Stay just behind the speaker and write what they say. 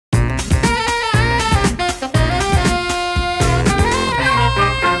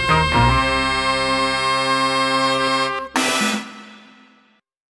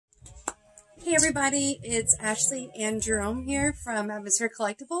everybody, it's Ashley and Jerome here from Atmosphere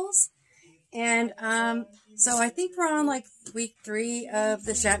Collectibles. And so I think we're on like week 3 of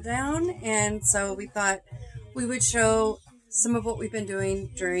the shutdown, and so we thought we would show some of what we've been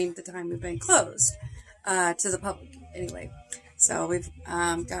doing during the time we've been closed to the public anyway. So we've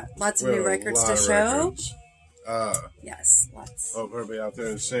got lots of new records to show. Yes, lots. Hope everybody out there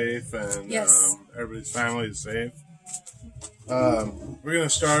is safe, and yes, everybody's family is safe. We're going to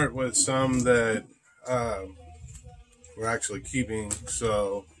start with some that we're actually keeping.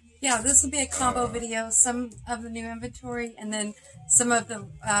 So yeah, this will be a combo video, some of the new inventory, and then some of the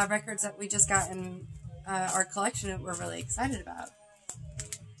records that we just got in our collection that we're really excited about.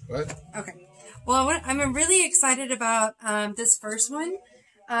 What? Okay. Well, I'm really excited about this first one.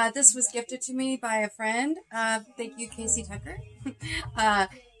 This was gifted to me by a friend. Thank you, Casey Tucker.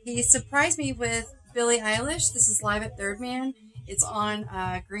 He surprised me with Billie Eilish. This is live at Third Man. It's on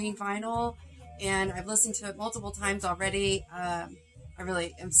green vinyl, and I've listened to it multiple times already. I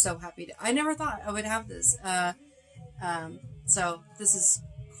really am so happy. I never thought I would have this. So this is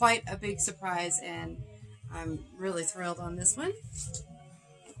quite a big surprise, and I'm really thrilled on this one.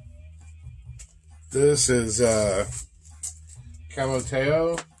 This is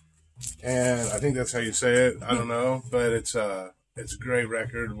Camoteo, and I think that's how you say it. I don't know, but it's a great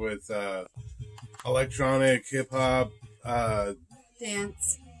record with electronic, hip hop,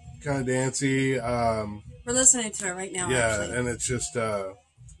 dance, kind of dancey. We're listening to it right now. Yeah, actually. And it's just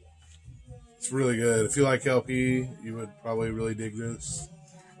it's really good. If you like LP, you would probably really dig this.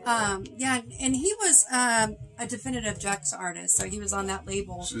 Yeah, and he was a definitive Jux artist, so he was on that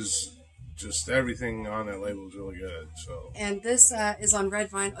label. Just everything on that label is really good. So, and this is on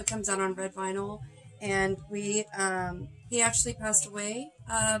red vinyl. It comes out on red vinyl, and he actually passed away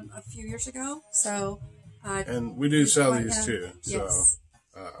a few years ago. So, and we do sell these too. Yes.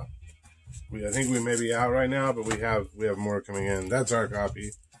 So, I think we may be out right now, but we have more coming in. That's our copy.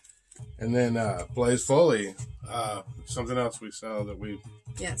 And then Blaze Foley, something else we sell that we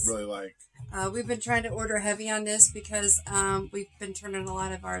really like. We've been trying to order heavy on this because we've been turning a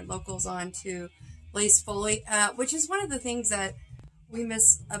lot of our locals on to Blaze Foley, which is one of the things that we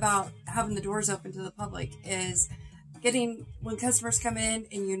miss about having the doors open to the public is getting, when customers come in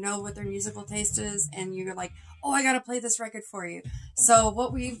and you know what their musical taste is and you're like, oh, I got to play this record for you. So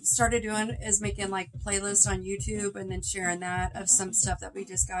what we started doing is making like playlists on YouTube and then sharing that of some stuff that we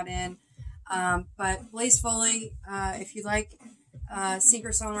just got in. But Blaze Foley, if you like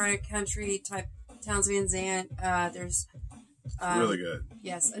singer-songwriter country type Townes Van Zandt, there's really good.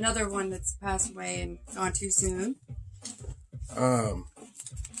 Yes, another one that's passed away and gone too soon.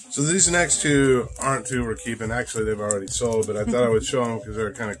 So these next two aren't two we're keeping. Actually, they've already sold, but I thought I would show them because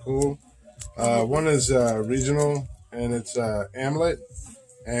they're kind of cool. One is regional, and it's Amulet,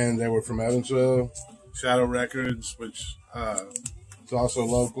 and they were from Evansville. Shadow Records, which is also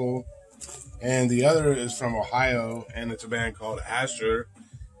local. And the other is from Ohio, and it's a band called Asher.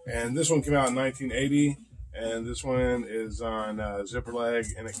 And this one came out in 1980, and this one is on Zipper Leg,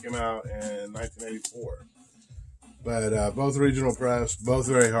 and it came out in 1984. But both regional press, both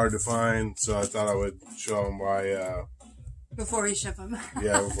very hard to find, so I thought I would show them why. Before we ship them.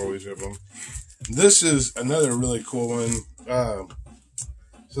 Yeah, before we ship them. This is another really cool one.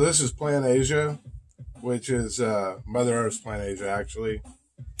 So this is Plan Asia, which is Mother Earth's Plan Asia, actually,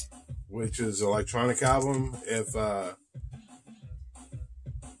 which is an electronic album. If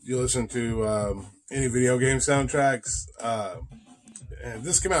you listen to any video game soundtracks, and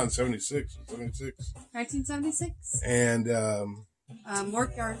this came out in 76. 1976. And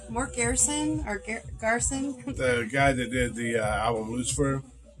Mort Garson, the guy that did the album Lucifer,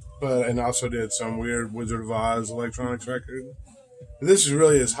 and also did some weird Wizard of Oz electronics record. This is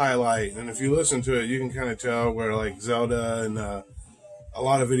really his highlight, and if you listen to it, you can kind of tell where like Zelda and a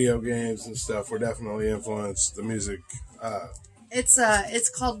lot of video games and stuff were definitely influenced the music. It's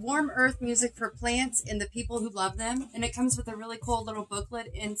called Warm Earth Music for Plants and the People Who Love Them, and it comes with a really cool little booklet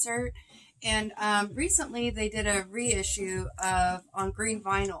insert. And recently they did a reissue on green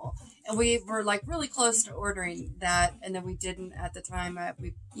vinyl, and we were like really close to ordering that, and then we didn't at the time.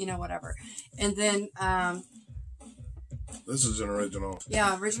 Whatever. And then this is an original.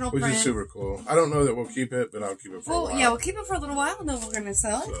 Yeah, original which print. Is super cool. I don't know that we'll keep it, but I'll keep it for a while. Yeah, we'll keep it for a little while, and then we're going to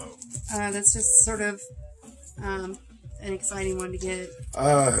sell it. So. That's just sort of an exciting one to get.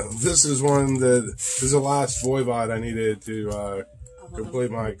 This is one that is the last Voivod I needed to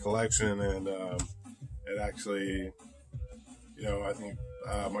complete my collection, and it actually, I think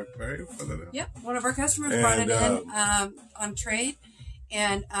Mike Perry for the. Yep, one of our customers brought it in on trade,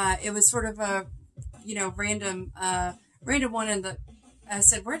 and it was sort of a random one in the I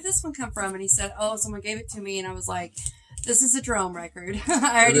said, where did this one come from? And he said, oh, someone gave it to me. And I was like, this is a Jerome record.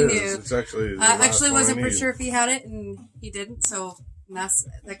 I already knew. It's actually I actually wasn't for sure if he had it, and he didn't. So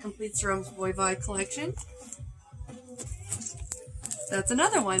that completes Jerome's Voivod collection. That's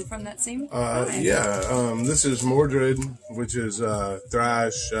another one from that same time. Yeah, this is Mordred, which is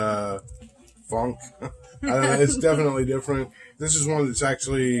thrash, funk. I don't know, it's definitely different. This is one that's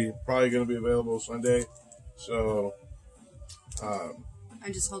actually probably going to be available Sunday. So,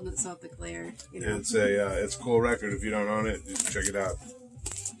 I'm just holding it so the glare. You know? It's a cool record. If you don't own it, just check it out.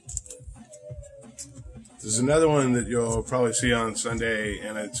 There's another one that you'll probably see on Sunday,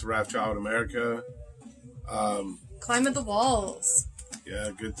 and it's Wrathchild America. Climb of the Walls.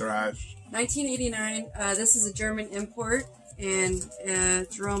 Yeah, good thrash. 1989. This is a German import, and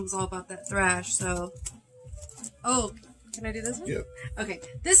Jerome's all about that thrash. So, oh, can I do this one? Yep. Okay,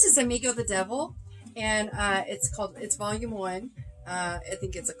 this is Amigo the Devil, and it's Volume 1. I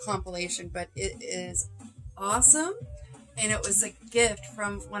think it's a compilation, but it is awesome, and it was a gift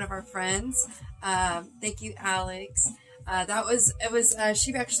from one of our friends. Thank you, Alex.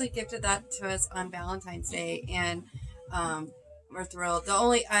 She actually gifted that to us on Valentine's Day, and we're thrilled.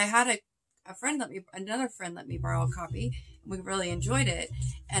 I had another friend let me borrow a copy. We really enjoyed it,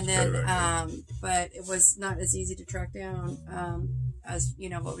 and then but it was not as easy to track down as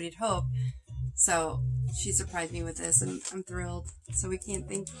what we'd hoped. So she surprised me with this, and I'm thrilled. So we can't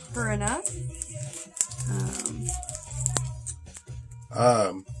thank her enough.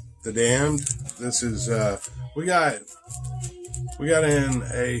 The Damned. This is we got in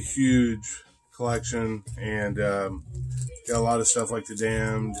a huge collection, and got a lot of stuff like The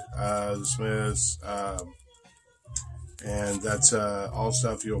Damned, The Smiths, and that's all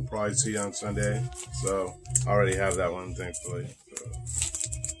stuff you'll probably see on Sunday. So I already have that one, thankfully. So.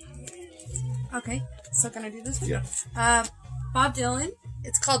 Okay, so can I do this one? Yeah. Bob Dylan.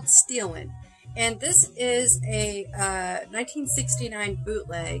 It's called Stealin'. And this is a 1969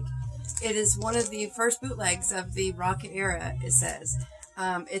 bootleg. It is one of the first bootlegs of the Rocket era, it says.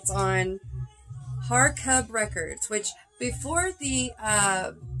 It's on Hardcub Records, which before the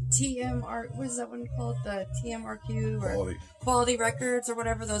TMR, what is that one called? The TMRQ or Quality Records or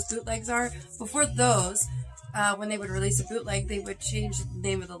whatever those bootlegs are. Before those, when they would release a bootleg, they would change the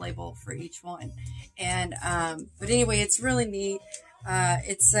name of the label for each one. And but anyway, it's really neat.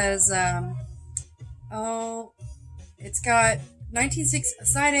 It says, it's got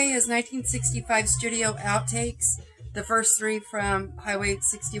side A is 1965 studio outtakes, the first 3 from Highway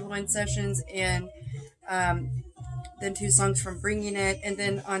 61 sessions, and then 2 songs from Bringing It, and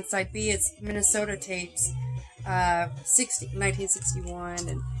then on side B it's Minnesota tapes, 1961,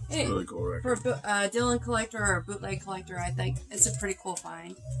 and really cool record. For a Dylan collector or a bootleg collector, I think it's a pretty cool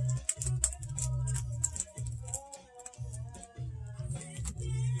find.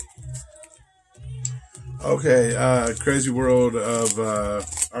 Okay, Crazy World of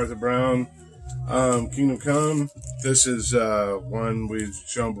Arthur Brown, Kingdom Come. This is one we've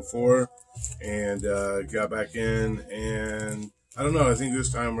shown before, and got back in, and I don't know, I think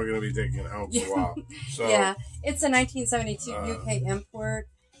this time we're going to be taking it home for a while. So, yeah, it's a 1972 UK import,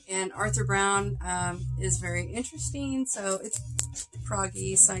 and Arthur Brown is very interesting, so it's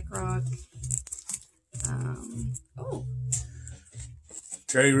proggy, psych rock.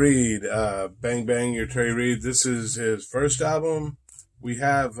 Terry Reid, Bang Bang Your Terry Reid. This is his first album. We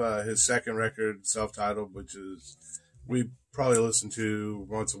have his second record, self-titled, which is we probably listen to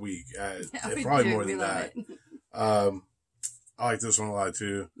once a week. Probably more than that. I like this one a lot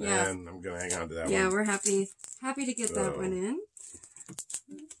too, and I'm gonna hang on to that one. Yeah, we're happy to get that one in.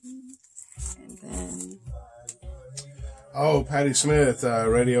 And then Patti Smith,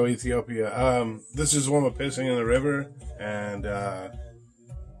 Radio Ethiopia. This is one with Pissing in the River, and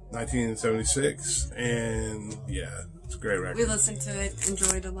 1976, and yeah, it's a great record. We listened to it,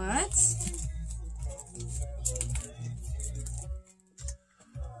 enjoyed a lot.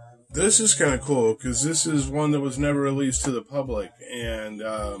 This is kind of cool because this is one that was never released to the public, and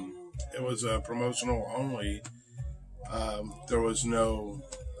it was promotional only. There was no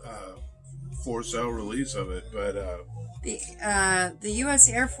for sale release of it, but the U.S.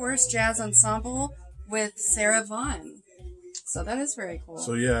 Air Force Jazz Ensemble with Sarah Vaughan. So that is very cool.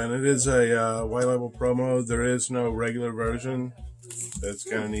 So yeah, and it is a white label promo. There is no regular version. That's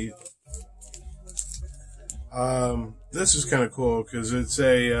kind of neat. This is kind of cool because it's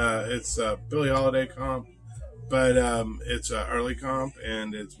a Billie Holiday comp, but it's an early comp,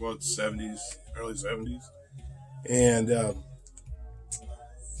 and it's early 70s, and it's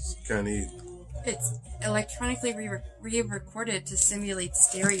kind of neat. It's electronically re-recorded to simulate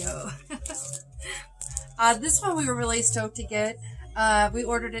stereo. This one we were really stoked to get. We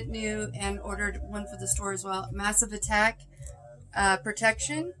ordered it new and ordered one for the store as well. Massive Attack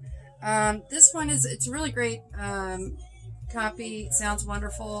Protection. This one it's a really great copy. It sounds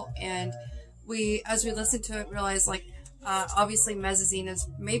wonderful, and as we listened to it, realized like obviously Mezzazine is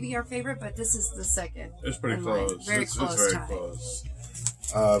maybe our favorite, but this is the second. It's pretty close. It's very close.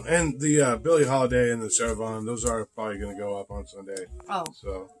 And the Billie Holiday and the Ceravon, those are probably going to go up on Sunday. Oh,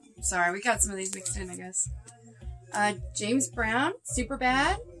 so sorry, we got some of these mixed in, I guess. James Brown, Super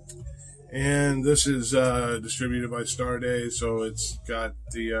Bad. And this is distributed by Star Day, so it's got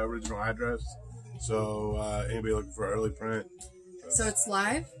the original address. So anybody looking for early print. So it's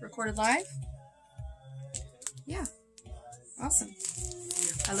live, recorded live. Yeah, awesome.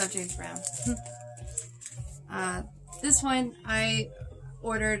 I love James Brown. This one I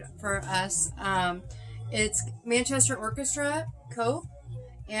ordered for us. It's Manchester Orchestra Cope,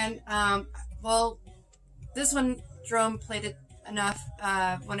 and well, this one Jerome played it enough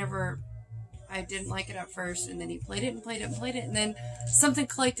whenever I didn't like it at first, and then he played it and played it and played it, and then something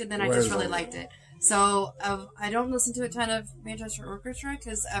clicked, and then I just really liked it. So I don't listen to a ton of Manchester Orchestra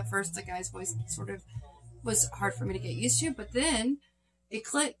because at first the guy's voice sort of was hard for me to get used to, but then it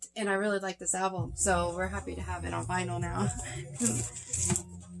clicked, and I really like this album. So we're happy to have it on vinyl now.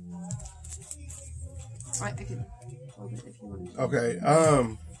 I can hold it if you want to. Okay.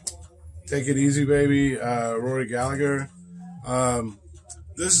 Take It Easy, Baby, Rory Gallagher.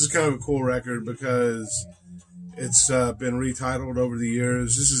 This is kind of a cool record because it's been retitled over the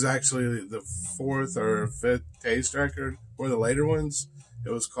years. This is actually the 4th or 5th Taste record. One of the later ones.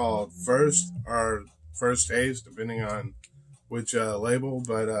 It was called First or First Taste, depending on which label.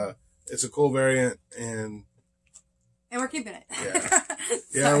 But it's a cool variant, and we're keeping it. Yeah,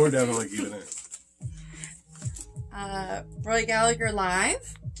 yeah, we're definitely keeping it. Roy Gallagher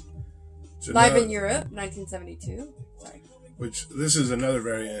live. Live in Europe, 1972. Sorry. Which, this is another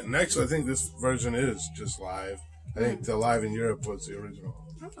variant. And actually, I think this version is just live. I think the Live in Europe was the original.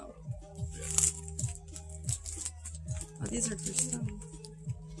 Oh. Yeah. Oh, these are for some.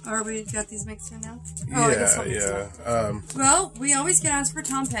 Or we got these mixed in now? Yeah. Well, we always get asked for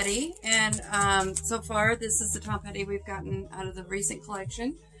Tom Petty. And so far, this is the Tom Petty we've gotten out of the recent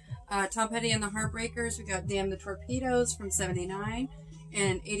collection. Tom Petty and the Heartbreakers. We got Damn the Torpedoes from 79.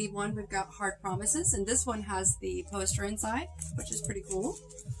 And 81, we've got Hard Promises, and this one has the poster inside, which is pretty cool.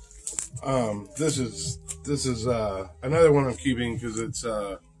 This is another one I'm keeping because it's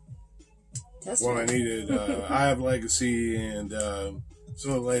one I needed. I have Legacy and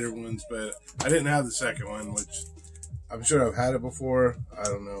some of the later ones, but I didn't have the second one, which I'm sure I've had it before. I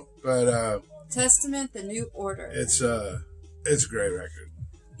don't know, but Testament: The New Order. It's a great record.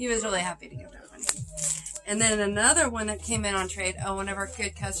 He was really happy to get that one. And then another one that came in on trade, one of our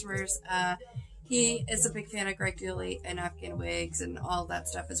good customers, he is a big fan of Greg Dooley and Afghan Wigs and all that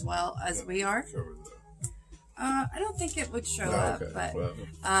stuff as well as we are. I don't think it would show up, but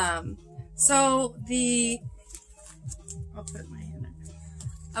so I'll put my hand in.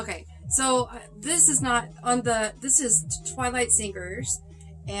 Okay, so this is not on this is Twilight Singers,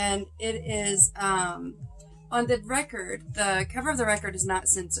 and it is on the record. The cover of the record is not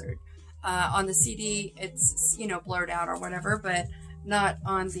censored. On the CD, it's, blurred out or whatever, but not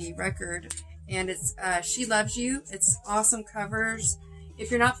on the record. And it's She Loves You. It's awesome covers.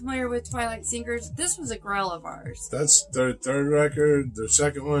 If you're not familiar with Twilight Singers, this was a grail of ours. That's their third record. Their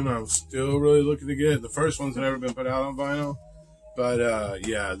second one, I'm still really looking to get. The first one's never been put out on vinyl. But,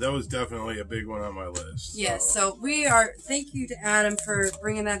 yeah, that was definitely a big one on my list. Yes, so thank you to Adam for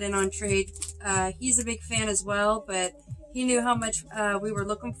bringing that in on trade. He's a big fan as well, but he knew how much we were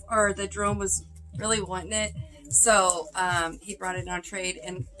looking for, or that Jerome was really wanting it. So he brought it on trade,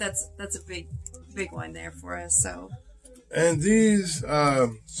 and that's a big one there for us. So. And these,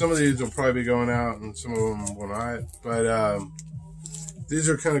 some of these will probably be going out, and some of them will not. But these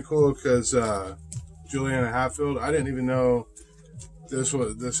are kind of cool because Juliana Hatfield, I didn't even know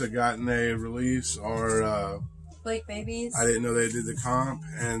this had gotten a release, or Blake Babies. I didn't know they did the comp,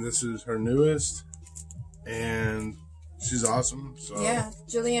 and this is her newest, and she's awesome. So yeah,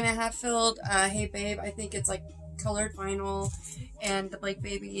 Juliana Hatfield, Hey Babe. I think it's like colored vinyl, and the Blake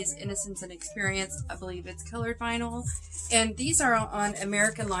Babies, Innocence and Experience. I believe it's colored vinyl, and these are on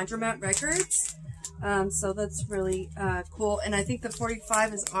American Laundromat Records. So that's really cool. And I think the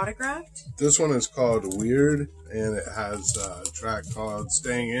 45 is autographed. This one is called Weird, and it has a track called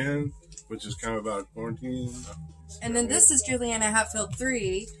Staying In, which is kind of about quarantine. And then this is Juliana Hatfield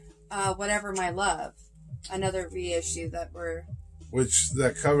 3, Whatever My Love. Another reissue that we're... Which,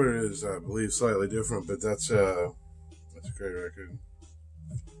 that cover is, I believe, slightly different, but that's a great record.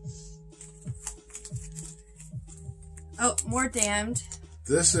 Oh, more Damned.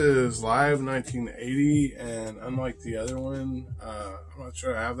 This is live 1980, and unlike the other one, I'm not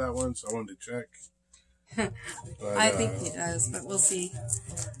sure I have that one, so I wanted to check. But, I think he does, but we'll see.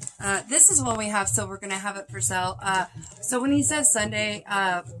 This is one we have, so we're going to have it for sale. So when he says Sunday,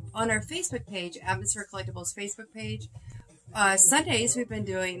 on our Facebook page, Atmosphere Collectibles Facebook page, Sundays we've been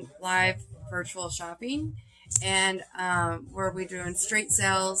doing live virtual shopping, and where we're doing straight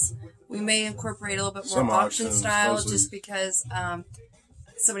sales. We may incorporate a little bit more Some auction auctions, style, mostly. just because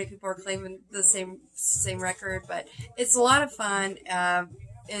so many people are claiming the same record, but it's a lot of fun.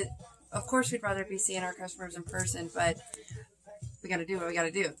 Of course, we'd rather be seeing our customers in person, but we got to do what we got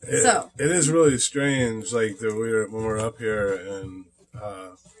to do. It is really strange, like that when we're up here and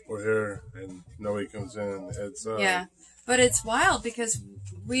we're here and nobody comes in. It's yeah, but it's wild because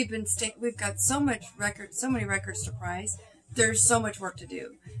we've got so many records to price. There's so much work to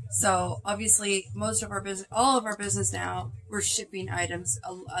do. So obviously, all of our business now, we're shipping items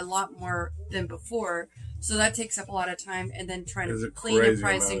a lot more than before. So that takes up a lot of time, and then trying to clean and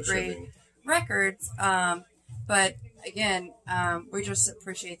price and grade records. But again, we just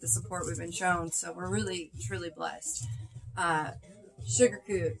appreciate the support we've been shown. So we're really, truly blessed. Sugar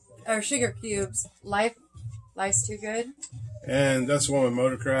Cubes, Life's Too Good. And that's the one with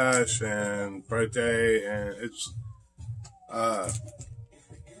Motor Crash and Birthday, and it's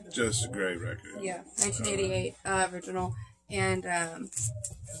just a great record. Yeah, 1988 original, and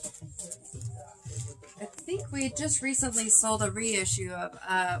I think we just recently sold a reissue of.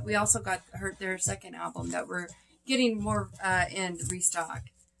 We also got their second album that we're getting more in restock.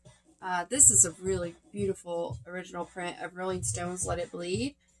 This is a really beautiful original print of Rolling Stones' "Let It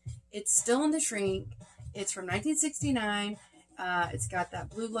Bleed." It's still in the shrink. It's from 1969. It's got that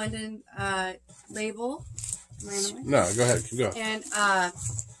Blue London label. No, go ahead, keep going.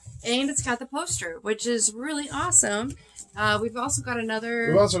 And it's got the poster, which is really awesome. We've also got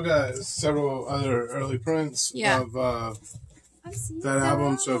We've also got several other early prints of that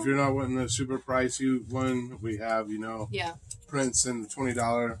album. So if you're not wanting the super pricey one, we have prints in the $20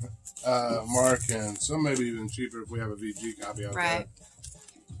 mark, and some maybe even cheaper if we have a VG copy out there.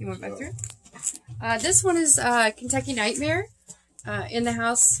 You went back through. This one is Kentucky Nightmare, in the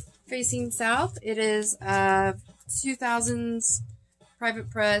house facing south. It is 2000s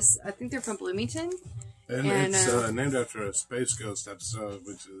private press. I think they're from Bloomington. And it's named after a Space Ghost episode,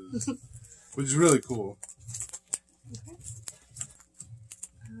 which is really cool. Okay.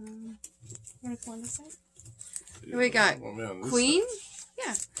 Want to go on this side? Here we got Queen.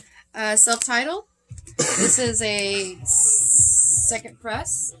 Yeah. Self-titled. This is a second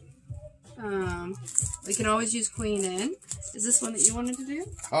press. We can always use Queen in. Is this one that you wanted to do?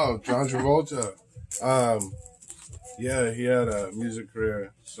 Oh, John Travolta. Yeah, he had a music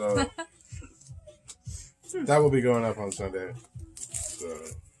career, so that will be going up on Sunday. So.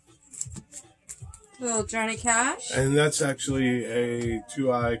 Little Johnny Cash. And that's actually a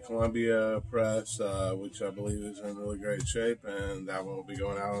 2-eye Columbia press, which I believe is in really great shape, and that one will be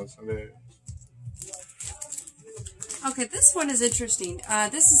going out on Sunday. Okay, this one is interesting.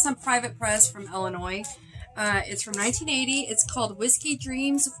 This is some private press from Illinois. It's from 1980. It's called Whiskey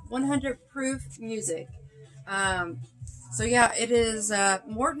Dreams 100 Proof Music. So yeah, it is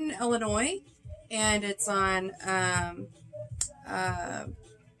Morton, Illinois, and it's on. I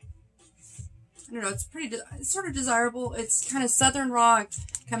don't know. It's sort of desirable. It's kind of southern rock.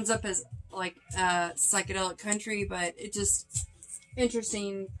 Comes up as like psychedelic country, but it just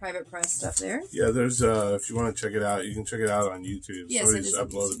interesting private press stuff there. Yeah, there's if you want to check it out, you can check it out on YouTube. Yes, Somebody's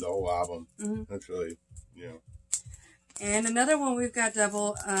uploaded the whole album. Mm-hmm. That's really, And another one we've got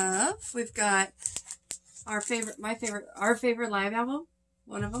double of. We've got our favorite live album.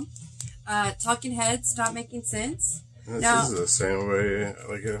 One of them, Talking Heads, Stop Making Sense. This is the same way,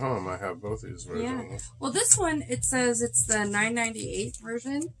 like at home, I have both these versions. Yeah. Well, this one, it says it's the 998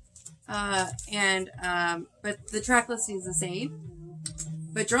 version, but the track listing is the same.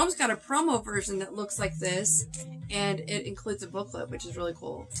 But Jerome's got a promo version that looks like this, and it includes a booklet, which is really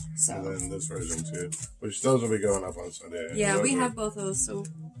cool. So. And then this version too, which those will be going up on Sunday. Yeah, we have both those. So.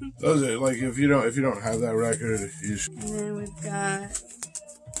 Those are like if you don't have that record, you should. And then we've got.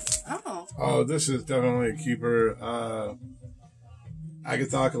 Oh, this is definitely a keeper.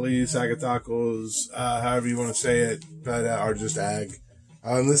 Agathocles, however you want to say it, but or just Ag.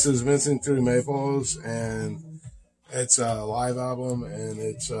 This is Vincent Through Maples, and it's a live album, and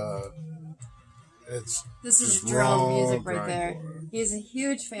this is Jerome music right there. He's a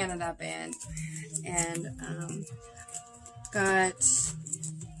huge fan of that band, and got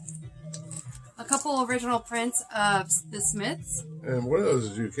a couple original prints of the Smiths. And one of those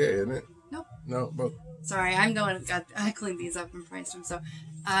is UK, isn't it? Nope. No, but sorry, I'm the one that I cleaned these up and priced them. So,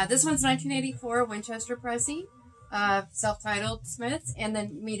 this one's 1984 Winchester Pressing, self-titled Smiths, and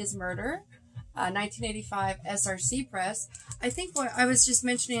then Meat is Murder, 1985 SRC Press. I think what I was just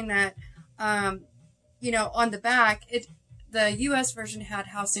mentioning that, you know, on the back, the U.S. version had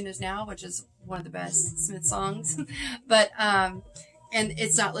How Soon Is Now, which is one of the best Smith songs, but and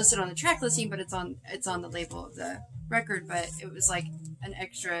it's not listed on the track listing, but it's on the label of the record. But it was like an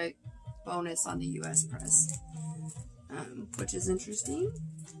extra bonus on the U.S. press, which is interesting.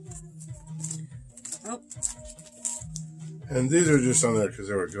 Oh, and these are just on there because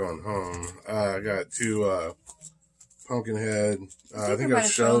they were going home. I got two Pumpkinhead. I think I've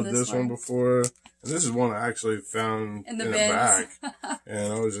showed this one before. And this is one I actually found in the back.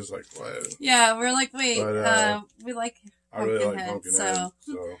 And I was just like, what? Yeah, we're like, wait, but, we like I really like Pumpkinhead.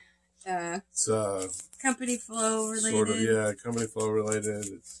 So it's company flow related. Sort of, yeah, company flow related.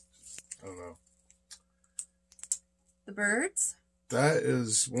 It's, I don't know. The Birds? That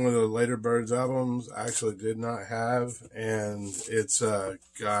is one of the later Birds albums I actually did not have. And it's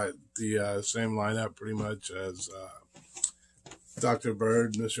got the same lineup pretty much as Dr.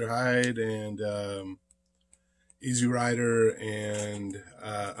 Bird, Mr. Hyde, and Easy Rider, and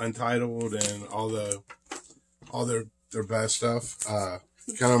Untitled, and all their best stuff.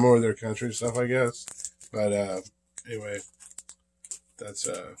 Kind of more of their country stuff, I guess. But anyway, that's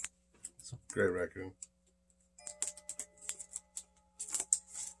a great record.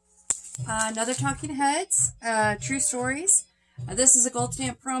 Another Talking Heads, True Stories. This is a gold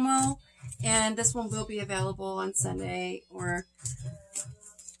stamp promo. And this one will be available on Sunday or,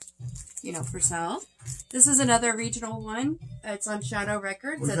 you know, for sale. This is another regional one. It's on Shadow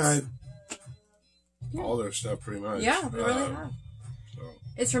Records. We've had all their stuff pretty much. Yeah, we really have. So.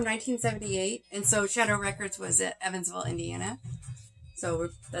 It's from 1978. And so Shadow Records was at Evansville, Indiana. So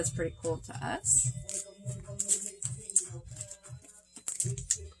that's pretty cool to us.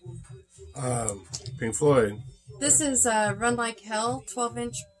 Pink Floyd. This is Run Like Hell,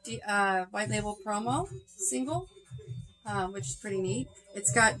 12-inch white label promo single, which is pretty neat.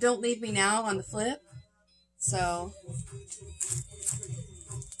 It's got Don't Leave Me Now on the flip. So,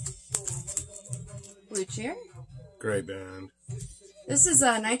 Blue Cheer. Great band. This is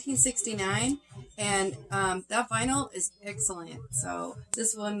 1969, and that vinyl is excellent. So,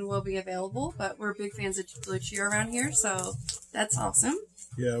 this one will be available, but we're big fans of Blue Cheer around here, so that's awesome.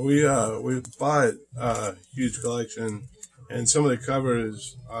 Yeah, we bought a huge collection, and some of the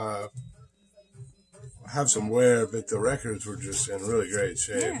covers have some wear, but the records were just in really great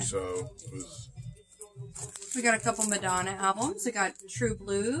shape. Yeah. So it was. We got a couple Madonna albums. We got True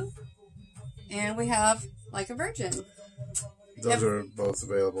Blue, and we have Like a Virgin. Those are both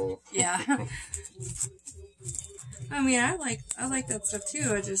available. Yeah. I mean, I like that stuff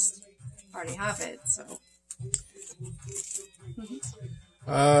too. I just already have it, so.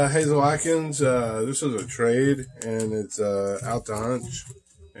 Hazel Atkins, this is a trade, and it's Out to Hunch,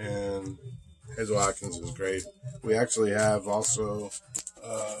 and Hazel Atkins is great. We actually have also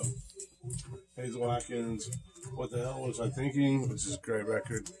Hazel Atkins, What the Hell Was I Thinking, which is a great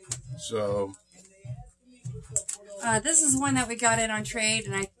record. So this is one that we got in on trade,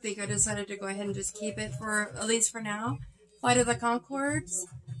 and I think I decided to go ahead and just keep it for, at least for now. Flight of the Conchords.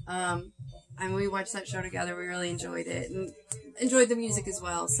 And we watched that show together. We really enjoyed it, and enjoyed the music as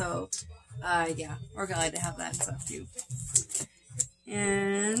well. So, yeah, we're glad to have that stuff too.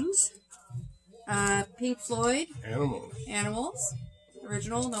 And Pink Floyd. Animals.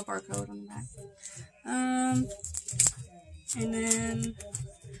 Original, no barcode on the back. And then,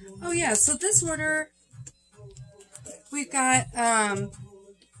 oh yeah, so this order, we've got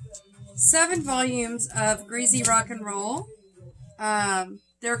 7 volumes of Greasy Rock and Roll.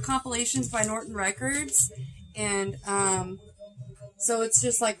 They're compilations by Norton Records, and so it's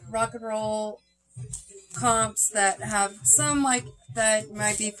just like rock and roll comps that have some like that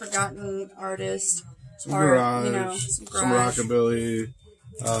might be forgotten artists, some garage, you know, some rockabilly,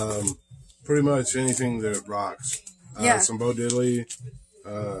 pretty much anything that rocks. Yeah. Some Bo Diddley.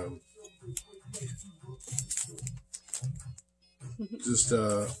 Just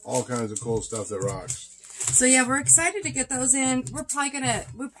all kinds of cool stuff that rocks. So yeah, we're excited to get those in. We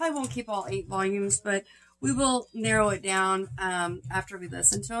probably won't keep all 8 volumes, but we will narrow it down after we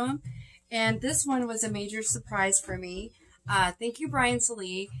listen to them. And this one was a major surprise for me. Thank you, Brian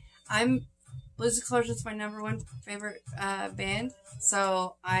Salee. Blues Explosion is my #1 favorite band.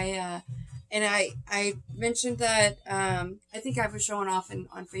 So I mentioned that I think I was showing off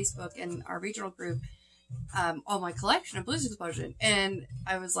on Facebook in our regional group all my collection of Blues Explosion, and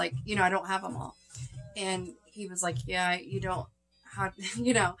I was like, I don't have them all. And he was like, yeah, you don't how,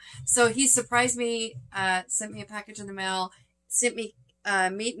 you know. So he surprised me, sent me a package in the mail, sent me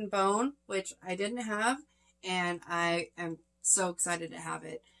Meat and Bone, which I didn't have, and I am so excited to have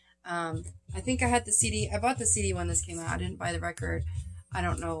it. I think I had the CD. I bought the CD when this came out. I didn't buy the record. I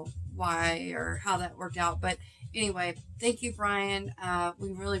don't know why or how that worked out, but anyway, thank you, Brian. I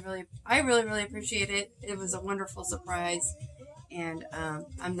really appreciate it. It was a wonderful surprise, and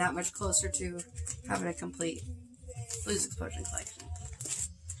I'm that much closer to having a complete Blues Explosion collection.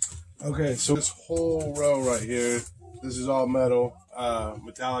 Okay, so this whole row right here, this is all metal.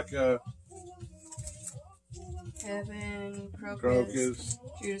 Metallica, Kevin, Crocus,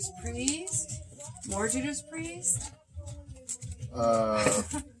 Judas Priest, more Judas Priest,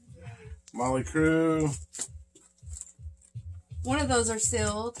 Molly Crew. One of those are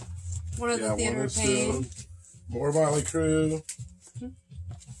sealed. One of the Theater of Pain. More Molly Crew.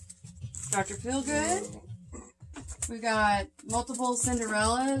 Dr. Feelgood. We got multiple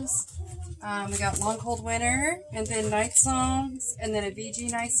Cinderellas. We got Long Cold Winter, and then Night Songs, and then a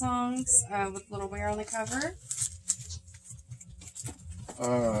VG Night Songs with Little Ware on the cover.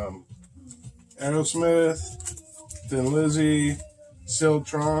 Aerosmith, Thin Lizzy, Sealed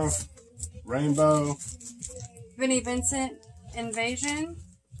Trump, Rainbow. Vinnie Vincent Invasion.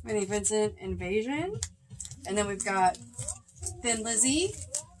 And then we've got Thin Lizzy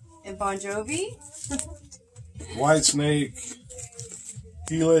and Bon Jovi. White Snake,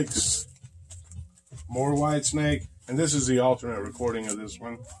 Helix, more White Snake, and this is the alternate recording of this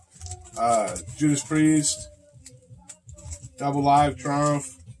one. Judas Priest, Double Live Trump,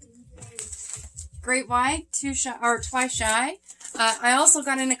 Great White, Twice Shy. I also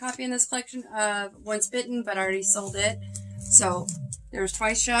got in a copy in this collection of Once Bitten, but I already sold it. So there's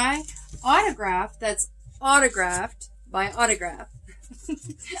Twice Shy, Autograph. That's autographed by Autograph.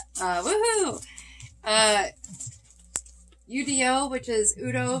 Woohoo! UDO, which is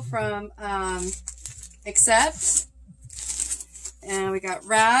Udo from Accept. And we got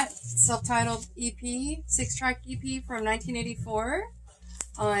Rat, self-titled EP, 6-track EP from 1984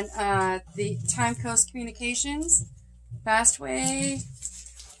 on the Time Coast Communications, Fastway,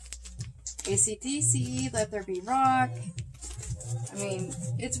 AC/DC, Let There Be Rock. I mean,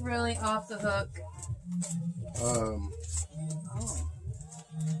 it's really off the hook.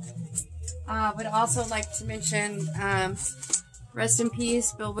 Would also like to mention, rest in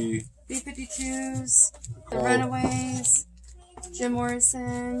peace, Bill B-52s, The Runaways, Jim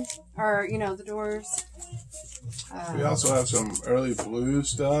Morrison, or, you know, The Doors. We also have some early blues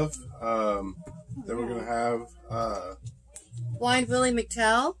stuff that we're going to have. Blind Willie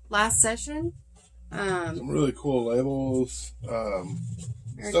McTell, Last Session. Some really cool labels.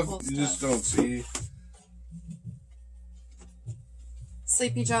 Stuff Cool you just don't see.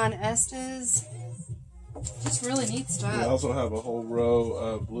 Sleepy John Estes. Just really neat stuff. We also have a whole row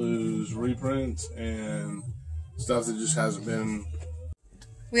of blues reprints and stuff that just hasn't been.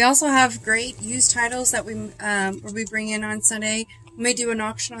 We also have great used titles that we'll be bringing in on Sunday. We may do an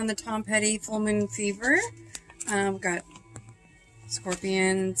auction on the Tom Petty Full Moon Fever. We've got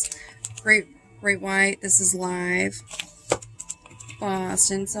Scorpions, Great White. This is live.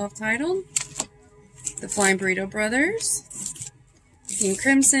 Boston, self-titled. The Flying Burrito Brothers. King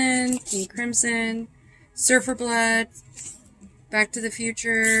Crimson, Surfer Blood, Back to the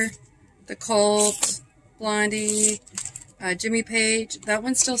Future, The Cult, Blondie, Jimmy Page. That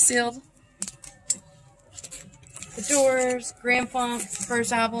one's still sealed. The Doors, Grand Funk,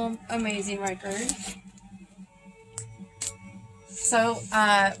 first album, amazing record. So,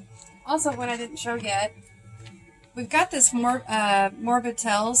 also what I didn't show yet, we've got this Morbid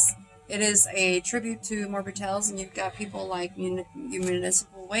Tales. It is a tribute to Morbid Tales, and you've got people like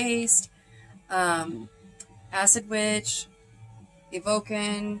Municipal Waste, Acid Witch,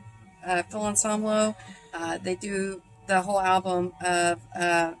 Evoken, Phil Ensemble. They do the whole album of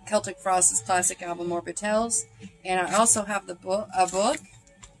Celtic Frost's classic album Morbid Tales, and I also have a book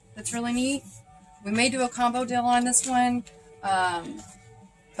that's really neat. We may do a combo deal on this one,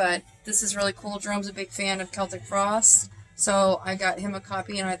 but this is really cool. Jerome's a big fan of Celtic Frost. So I got him a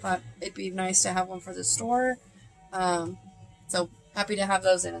copy, and I thought it'd be nice to have one for the store. So happy to have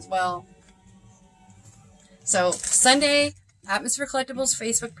those in as well. So Sunday, Atmosphere Collectibles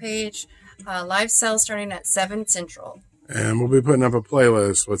Facebook page, live sales starting at 7 Central. And we'll be putting up a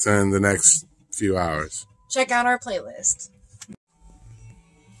playlist within the next few hours. Check out our playlist.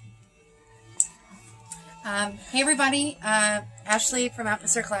 Hey everybody, Ashley from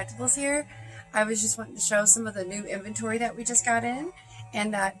Atmosphere Collectibles here. I was just wanting to show some of the new inventory that we just got in,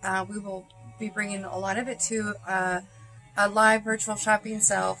 and that we will be bringing a lot of it to a live virtual shopping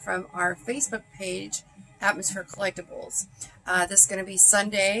sale from our Facebook page, Atmosphere Collectibles. This is going to be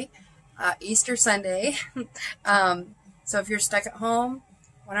Sunday, Easter Sunday. So if you're stuck at home,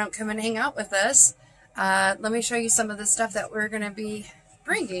 why don't come and hang out with us? Let me show you some of the stuff that we're going to be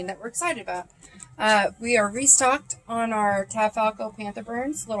bringing that we're excited about. We are restocked on our Tafalco Panther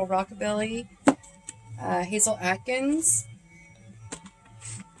Burns, Little Rockabilly, Hazel Atkins,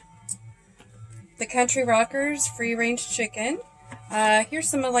 the Country Rockers, Free Range Chicken. Here's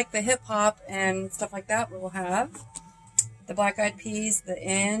some of like the hip hop and stuff like that we'll have. The Black Eyed Peas, The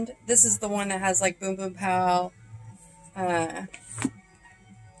End. This is the one that has like Boom Boom Pow.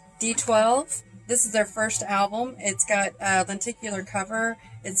 D12. This is their first album. It's got a lenticular cover.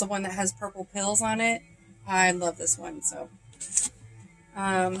 It's the one that has purple pills on it. I love this one. So,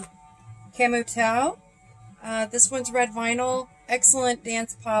 Camu Tao. This one's red vinyl. Excellent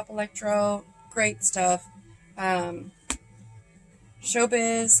dance pop, electro, great stuff.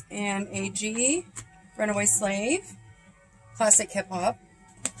 Showbiz and AG. Runaway Slave. Classic hip hop.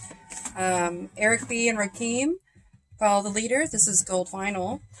 Eric B and Rakim. Follow the Leader. This is gold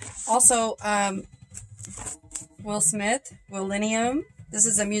vinyl. Also, Will Smith, Willennium. This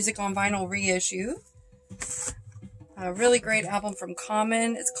is a music on vinyl reissue. A really great album from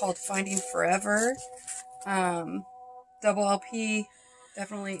Common. It's called Finding Forever. Double LP,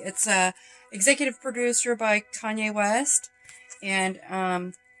 definitely. It's executive producer by Kanye West, and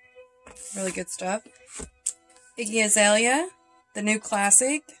really good stuff. Iggy Azalea, the new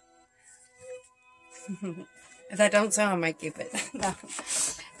classic. If that don't sound, I might keep it. No.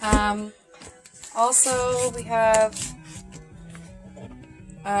 Also, we have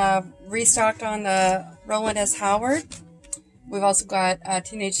restocked on the Roland S. Howard. We've also got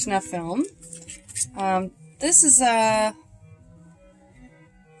Teenage Snuff Film. This is a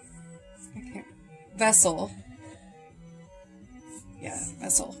Vessel. Yeah,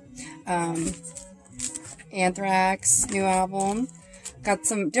 Vessel. Anthrax, new album. Got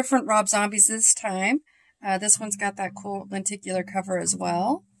some different Rob Zombies this time. This one's got that cool lenticular cover as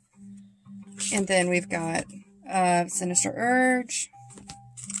well. And then we've got Sinister Urge.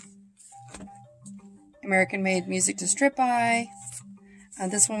 American Made Music to Strip By.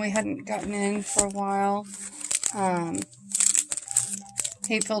 This one we hadn't gotten in for a while.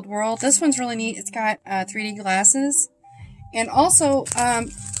 Hate-Filled World. This one's really neat. It's got 3D glasses. And also,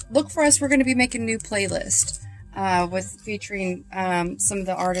 look for us. We're going to be making a new playlist with featuring some of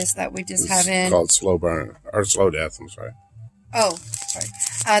the artists that we just have in. It's called Slow Burn, or Slow Death, I'm sorry. Oh,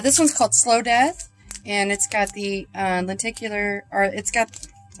 sorry. This one's called Slow Death, and it's got the lenticular, or it's got,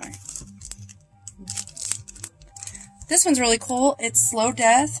 sorry. This one's really cool. It's Slow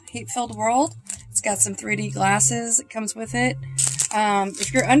Death, Hate-Filled World. It's got some 3D glasses that comes with it.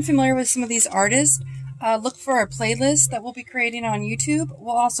 If you're unfamiliar with some of these artists, look for our playlist that we'll be creating on YouTube.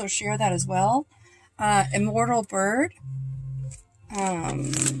 We'll also share that as well. Immortal Bird.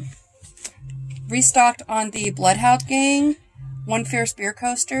 Restocked on the Bloodhound Gang. One Fierce Beer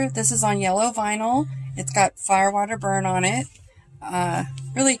Coaster. This is on yellow vinyl. It's got Firewater Burn on it.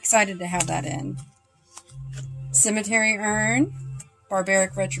 Really excited to have that in. Cemetery Urn.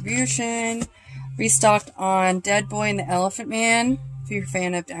 Barbaric Retribution. Restocked on Dead Boy and the Elephant Man, if you're a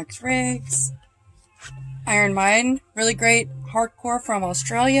fan of Dax Riggs. Iron Maiden, really great hardcore from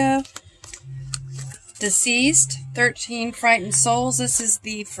Australia. Deceased, 13 Frightened Souls. This is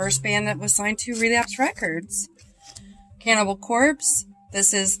the first band that was signed to Relapse Records. Cannibal Corpse.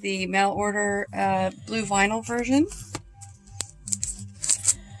 This is the mail order blue vinyl version.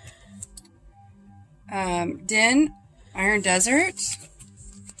 Den, Iron Desert.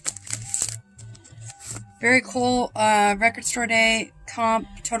 Very cool record store day comp,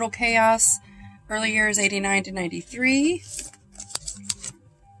 Total Chaos, early years 89 to 93.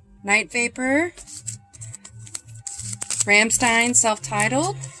 Night Vapor. Rammstein,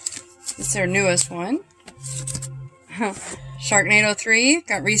 self-titled. This is their newest one. Sharknado 3,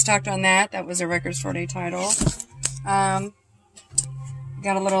 got restocked on that. That was a record store day title. Got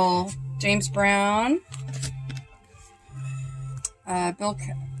a little James Brown.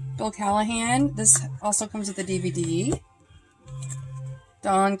 Bill Callahan. This also comes with a DVD.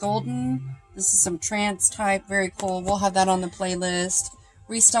 Don Golden. This is some trance type. Very cool. We'll have that on the playlist.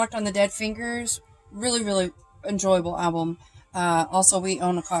 Restocked on the Dead Fingers. Really, really enjoyable album. Also, we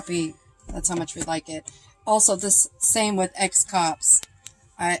own a copy. That's how much we like it. Also, this same with Ex-Cops.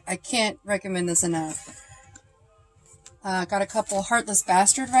 I can't recommend this enough. Got a couple Heartless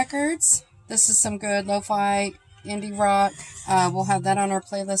Bastard records. This is some good lo-fi indie rock. We'll have that on our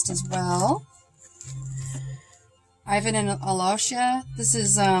playlist as well. Ivan and Alosha. This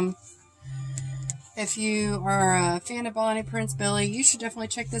is, if you are a fan of Bonnie Prince Billy, you should definitely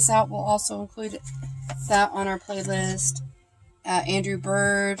check this out. We'll also include that on our playlist. Andrew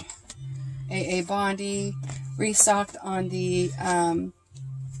Bird, A.A. Bondi, restocked on the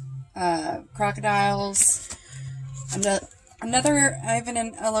crocodiles. Another Ivan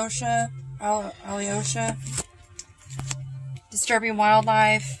and Alyosha, Disturbing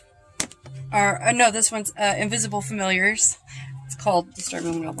Wildlife. No, this one's Invisible Familiars. It's called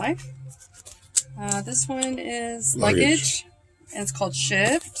Disturbing Wildlife. This one is Luggage, and it's called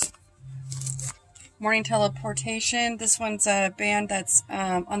Shift. Morning Teleportation. This one's a band that's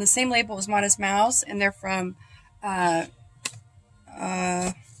on the same label as Modest Mouse, and they're from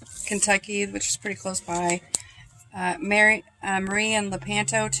Kentucky, which is pretty close by. Marie and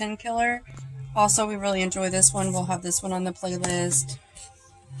Lepanto, Tin Killer. Also, we really enjoy this one. We'll have this one on the playlist.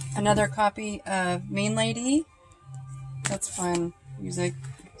 Another copy of Main Lady. That's fun music.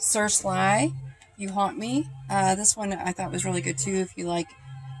 Sir Sly, You Haunt Me. This one I thought was really good too. If you like,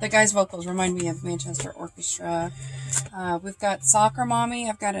 the guy's vocals remind me of Manchester Orchestra. We've got Soccer Mommy.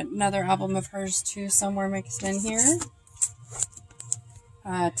 I've got another album of hers too somewhere mixed in here.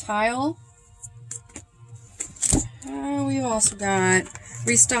 Tile. We've also got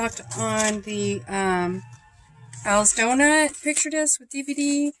restocked on the Alice Donut picture disc with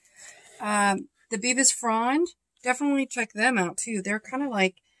DVD. The Beavis Frond. Definitely check them out too. They're kind of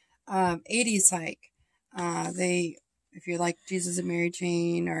like 80s like. If you like Jesus and Mary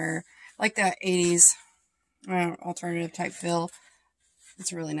Chain or like that 80s alternative type feel,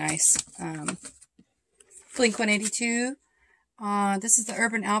 it's really nice. Blink 182. This is the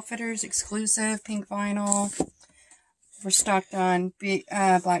Urban Outfitters exclusive pink vinyl. We're stocked on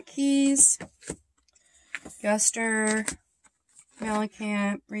Black Keys, Guster,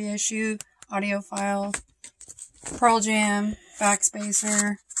 Mellencamp, reissue, audiophile, Pearl Jam,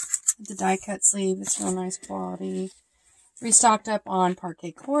 Backspacer, the die cut sleeve. It's real nice quality. Restocked up on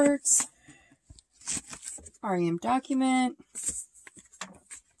Parquet Quartz, REM Document,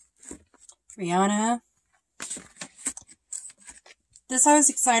 Rihanna. This I was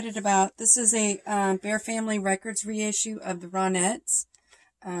excited about. This is a Bear Family Records reissue of the Ronettes.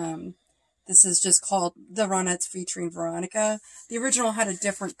 This is just called The Ronettes featuring Veronica. The original had a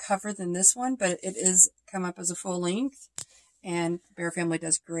different cover than this one, but it is come up as a full length. And Bear Family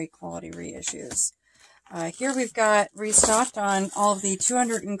does great quality reissues. Here we've got restocked on all of the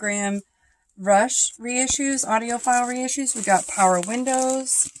 200-gram Rush reissues, audiophile reissues. We've got Power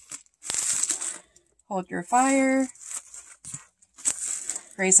Windows, Hold Your Fire,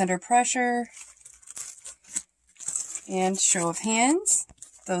 Grace Under Pressure, and Show of Hands.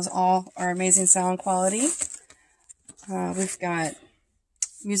 Those all are amazing sound quality. We've got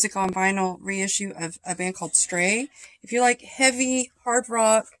Music on Vinyl reissue of a band called Stray. If you like heavy, hard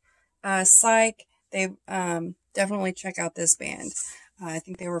rock, psych, they definitely check out this band. I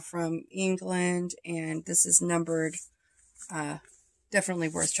think they were from England, and this is numbered. Definitely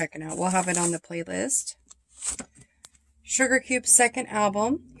worth checking out. We'll have it on the playlist. Sugar Cube's second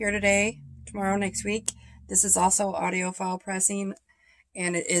album, here today, tomorrow, next week. This is also audiophile pressing,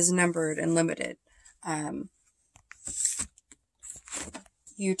 and it is numbered and limited.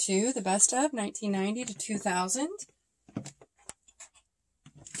 U2, the best of, 1990 to 2000.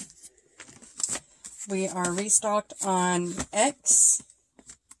 We are restocked on X.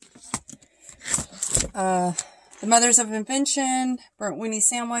 The Mothers of Invention, Burnt Winnie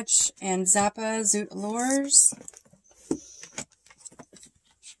Sandwich, and Zappa Zoot Allures.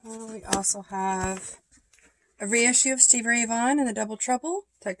 We also have a reissue of Stevie Ray Vaughan and the Double Trouble,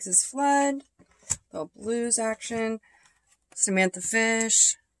 Texas Flood, little blues action, Samantha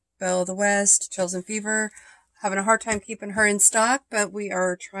Fish, Belle of the West, Chills and Fever. Having a hard time keeping her in stock, but we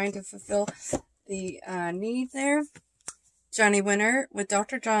are trying to fulfill the need there. Johnny Winter with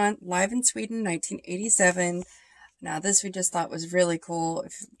Dr. John, live in Sweden, 1987. Now this we just thought was really cool.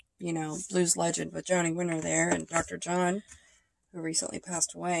 If, you know, blues legend with Johnny Winter there and Dr. John, who recently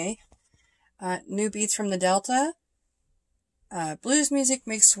passed away. New Beats from the Delta. Blues music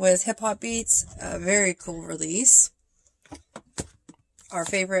mixed with hip-hop beats. A very cool release. Our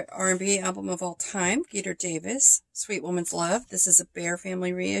favorite R&B album of all time, Gator Davis, Sweet Woman's Love. This is a Bear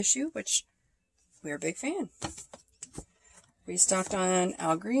Family reissue, which we're a big fan. Restocked on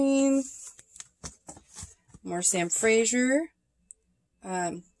Al Green. More Sam Frazier.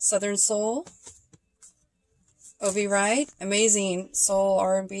 Southern Soul. Ovi Wright. Amazing soul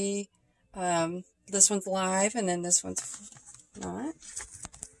R&B. This one's live, and then this one's not.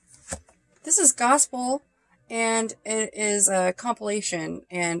 This is gospel, and it is a compilation,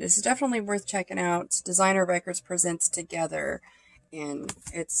 and it's definitely worth checking out. Designer Records presents Together, and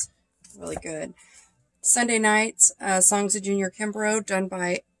it's really good. Sunday Nights, Songs of Junior Kimbrough, done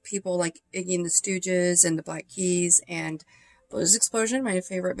by people like Iggy and the Stooges and the Black Keys and Blues Explosion, my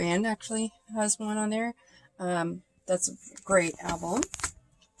favorite band, actually has one on there. That's a great album.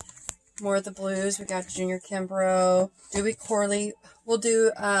 More of the blues. We got Junior Kimbrough, Dewey Corley. We'll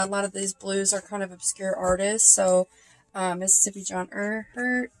do a lot of these blues are kind of obscure artists. So Mississippi John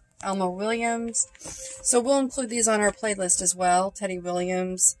Earhart, Elmo Williams. So we'll include these on our playlist as well. Teddy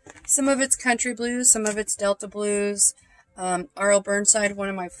Williams. Some of it's country blues, some of it's Delta blues. R.L. Burnside, one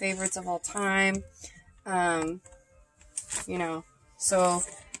of my favorites of all time. You know, so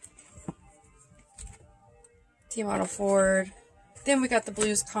T. Model Ford. Then we got the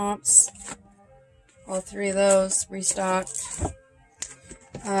blues comps. All three of those restocked.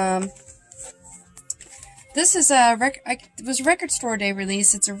 This is it was a Record Store Day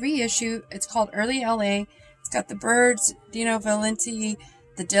release. It's a reissue. It's called Early LA. It's got the Byrds, Dino Valenti,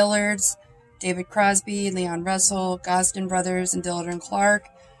 the Dillards, David Crosby, Leon Russell, Gosden Brothers, and Dillard and Clark.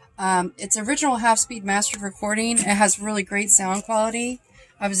 It's original half-speed mastered recording. It has really great sound quality.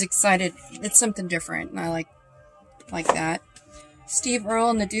 I was excited. It's something different, and I like that. Steve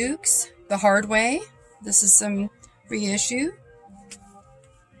Earle and the Dukes, The Hard Way. This is some reissue.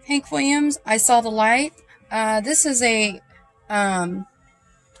 Hank Williams, I Saw the Light. This is a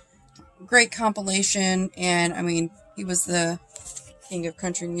great compilation, and I mean, he was the king of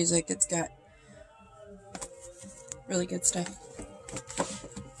country music. It's got really good stuff.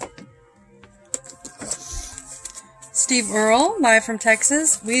 Steve Earle, live from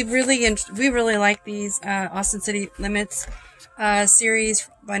Texas. We really like these Austin City Limits series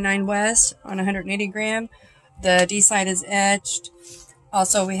by 9 West on 180 gram. The D side is etched.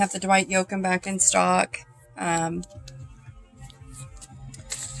 Also, we have the Dwight Yoakam back in stock.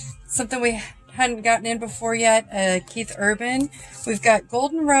 Something we hadn't gotten in before yet, Keith Urban. We've got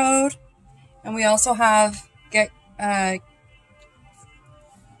Golden Road, and we also have Get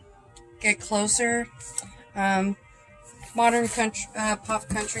Closer. Modern country, pop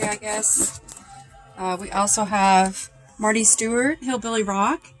country, I guess. We also have Marty Stewart, Hillbilly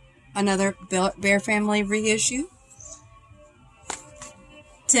Rock, another Bear Family reissue.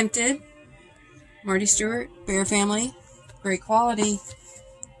 Tempted, Marty Stewart, Bear Family, great quality.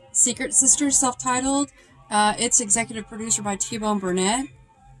 Secret Sisters, self-titled. It's executive producer by T-Bone Burnett.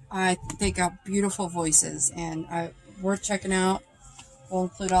 They got beautiful voices, and worth checking out. We'll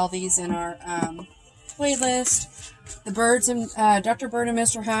include all these in our playlist. The Byrds and Dr. Bird and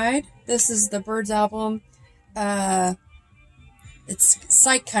Mr. Hyde. This is the Byrds album. It's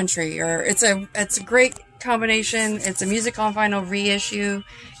psych country, or it's a great combination. It's a music on vinyl reissue,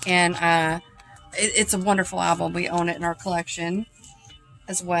 and it's a wonderful album. We own it in our collection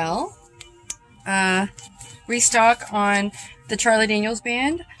as well. Restock on the Charlie Daniels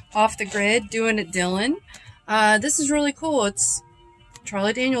Band, Off the Grid, Doing It Dylan. This is really cool. It's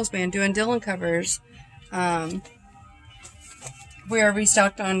Charlie Daniels Band doing Dylan covers. We are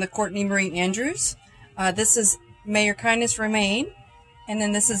restocked on the Courtney Marie Andrews. This is May Your Kindness Remain. And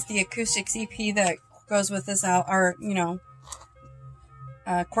then this is the acoustics EP that goes with this out. Or, you know,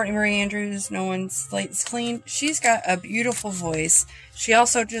 Courtney Marie Andrews, No One's Slate is Clean. She's got a beautiful voice. She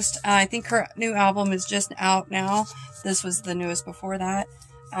also just, I think her new album is just out now. This was the newest before that.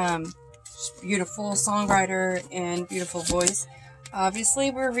 Beautiful songwriter and beautiful voice.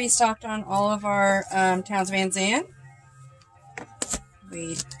 Obviously, we're restocked on all of our Townes Van Zandt.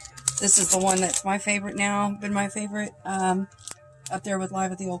 This is the one that's my favorite now. Been my favorite. Up there with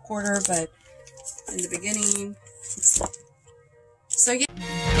Live at the Old Quarter, but in the beginning,